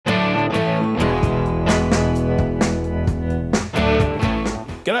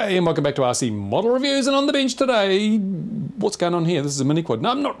G'day and welcome back to RC Model Reviews, and on the bench today, what's going on here? This is a mini quad. No,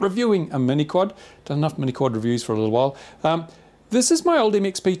 I'm not reviewing a mini quad. Done enough mini quad reviews for a little while. This is my old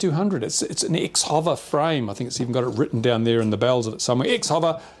MXP 200. It's an X-Hover frame. I think it's even got it written down there in the bells of it somewhere.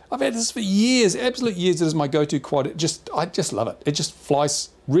 X-Hover. I've had this for years, absolute years. It is my go-to quad. I just love it. It just flies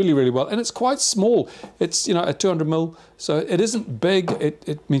really, really well, and it's quite small. It's, you know, a 200mm, so it isn't big.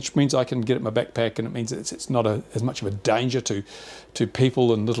 It means I can get it in my backpack, and it means it's not as much of a danger to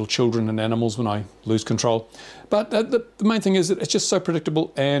people and little children and animals when I lose control. But the main thing is that it's just so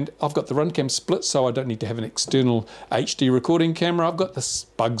predictable, and I've got the runcam split, so I don't need to have an external HD recording camera. I've got the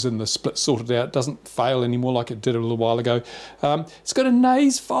bugs in the split sorted out. It doesn't fail anymore like it did a little while ago. It's got a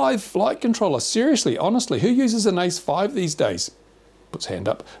Naze 5 flight controller. Seriously, honestly, who uses a Naze 5 these days? Puts hand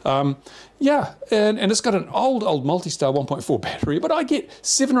up. Yeah, and it's got an old multi-star 1.4 battery, but I get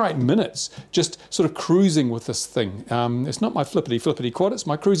 7 or 8 minutes just sort of cruising with this thing. It's not my flippity quad, it's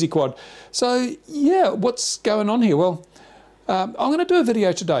my cruisy quad. So yeah, what's going on here? Well, I'm going to do a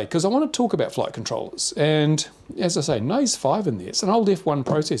video today because I want to talk about flight controllers, and as I say, Naze 5 in there. It's an old F1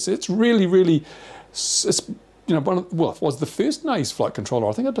 processor. It's really, it's, you know, it was the first Naze flight controller.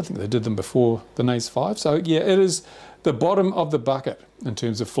 I don't think they did them before the Naze 5. So yeah, it is the bottom of the bucket in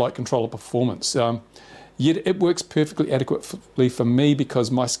terms of flight controller performance. Yet it works perfectly adequately for me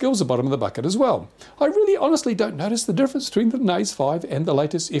because my skills are bottom of the bucket as well. I really honestly don't notice the difference between the Naze 5 and the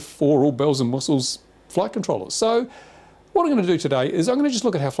latest F4 all bells and whistles flight controllers. So what I'm going to do today is I'm going to just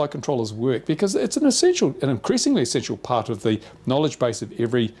look at how flight controllers work, because it's an increasingly essential part of the knowledge base of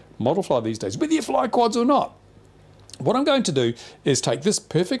every model flyer these days, whether you fly quads or not. What I'm going to do is take this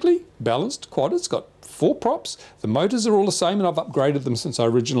perfectly balanced quad. It's got 4 props. The motors are all the same, and I've upgraded them since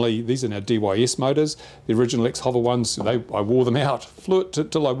these are now DYS motors. The original X-Hover ones, I wore them out, flew it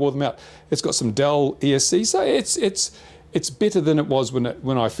till I wore them out. It's got some Dell ESC, so it's better than it was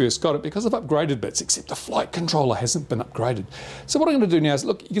when I first got it, because I've upgraded bits, except the flight controller hasn't been upgraded. So what I'm going to do now is,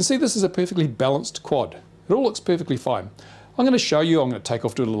 look, you can see this is a perfectly balanced quad. It all looks perfectly fine. I'm going to show you, I'm going to take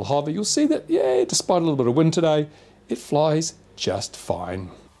off, do a little hover. You'll see that, yeah, despite a little bit of wind today, it flies just fine.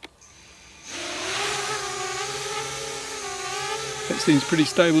 That seems pretty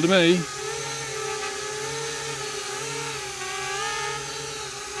stable to me.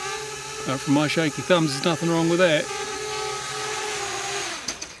 From my shaky thumbs, there's nothing wrong with that.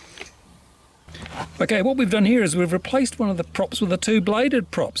 Okay, what we've done here is we've replaced one of the props with a 2-bladed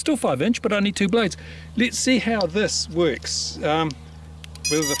prop. Still 5-inch, but only 2 blades. Let's see how this works. Whether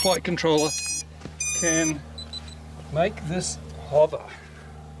the flight controller can make this hover.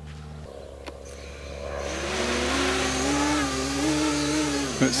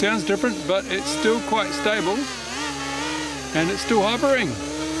 It sounds different, but it's still quite stable, and it's still hovering.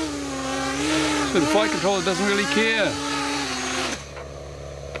 So the flight controller doesn't really care.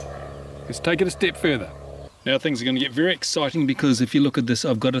 Let's take it a step further. Now things are going to get very exciting, because if you look at this,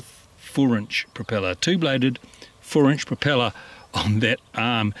 I've got a 4-inch propeller, 2-bladed 4-inch propeller on that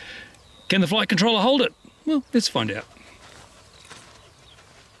arm. Can the flight controller hold it? Well, let's find out.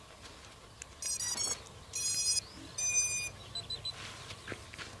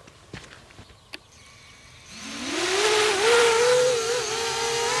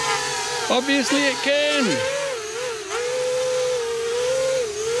 Obviously it can.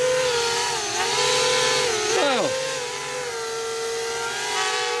 Well,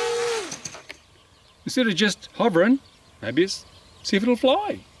 instead of just hovering, maybe see if it'll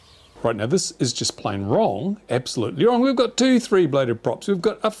fly. Right, now this is just plain wrong, absolutely wrong. We've got 2 3-bladed props. We've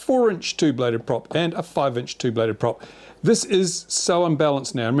got a 4-inch 2-bladed prop and a 5-inch 2-bladed prop. This is so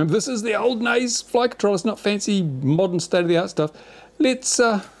unbalanced now. Remember, this is the old Naze flight controller. It's not fancy, modern, state-of-the-art stuff. Let's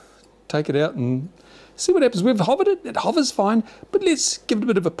take it out and see what happens. We've hovered it. It hovers fine, but let's give it a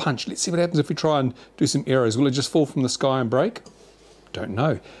bit of a punch. Let's see what happens if we try and do some arrows. Will it just fall from the sky and break? Don't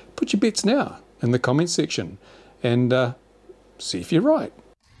know. Put your bets now in the comments section and see if you're right.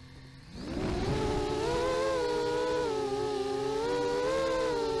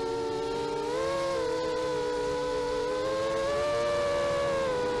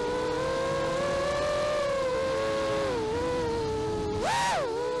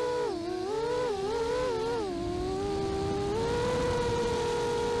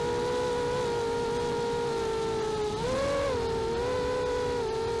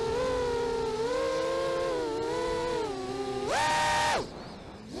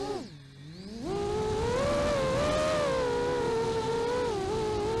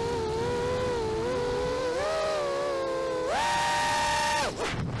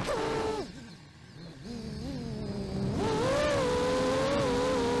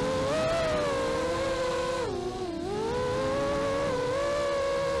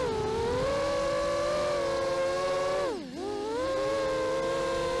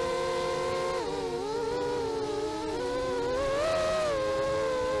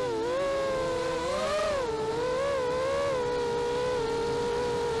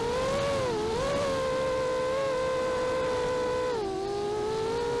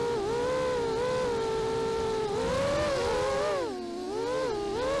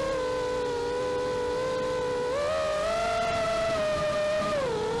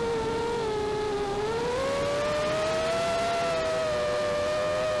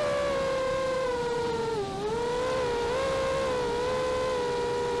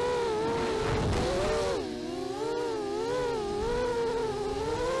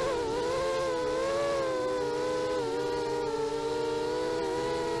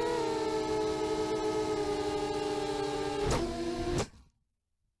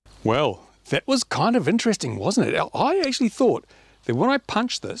 Well, that was kind of interesting, wasn't it? I actually thought that when I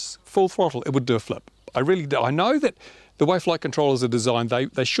punched this full throttle, it would do a flip. I really did. I know that the way flight controllers are designed,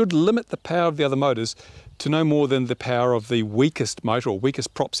 they should limit the power of the other motors to no more than the power of the weakest motor or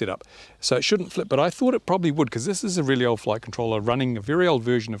weakest prop setup. So it shouldn't flip, but I thought it probably would, because this is a really old flight controller running a very old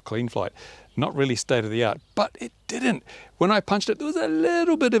version of Clean Flight. Not really state of the art, but it didn't. When I punched it, there was a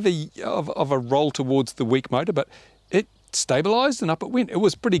little bit of a roll towards the weak motor, but it stabilized and up it went. It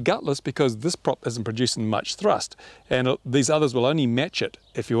was pretty gutless because this prop isn't producing much thrust, and these others will only match it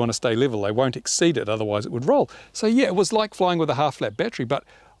if you want to stay level. They won't exceed it, otherwise it would roll. So yeah, it was like flying with a half flat battery, but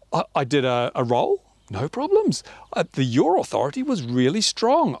I did a roll, no problems. The yaw authority was really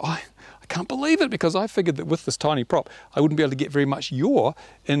strong. I can't believe it, because I figured that with this tiny prop I wouldn't be able to get very much yaw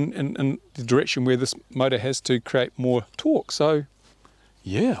in the direction where this motor has to create more torque. So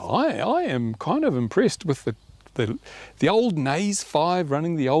yeah, I am kind of impressed with the old Naze 5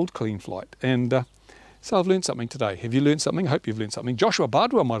 running the old Clean Flight. And so I've learned something today. Have you learned something? I hope you've learned something. Joshua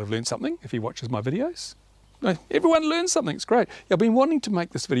Bardwell might have learned something if he watches my videos. Everyone learns something. It's great. Yeah, I've been wanting to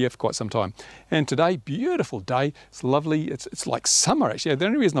make this video for quite some time, and today, beautiful day. It's lovely. It's like summer actually. The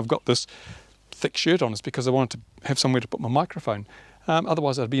only reason I've got this thick shirt on is because I wanted to have somewhere to put my microphone.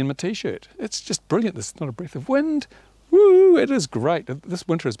 Otherwise I'd be in my t-shirt. It's just brilliant. There's not a breath of wind. Woo! It is great. This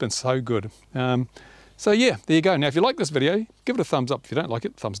winter has been so good. So yeah, there you go. Now if you like this video, give it a thumbs up. If you don't like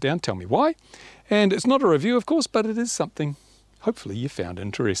it, thumbs down. Tell me why. And it's not a review, of course, but it is something hopefully you found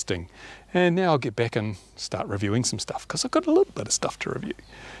interesting. And now I'll get back and start reviewing some stuff, because I've got a little bit of stuff to review.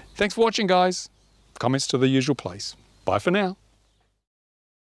 Thanks for watching, guys. Comments to the usual place. Bye for now.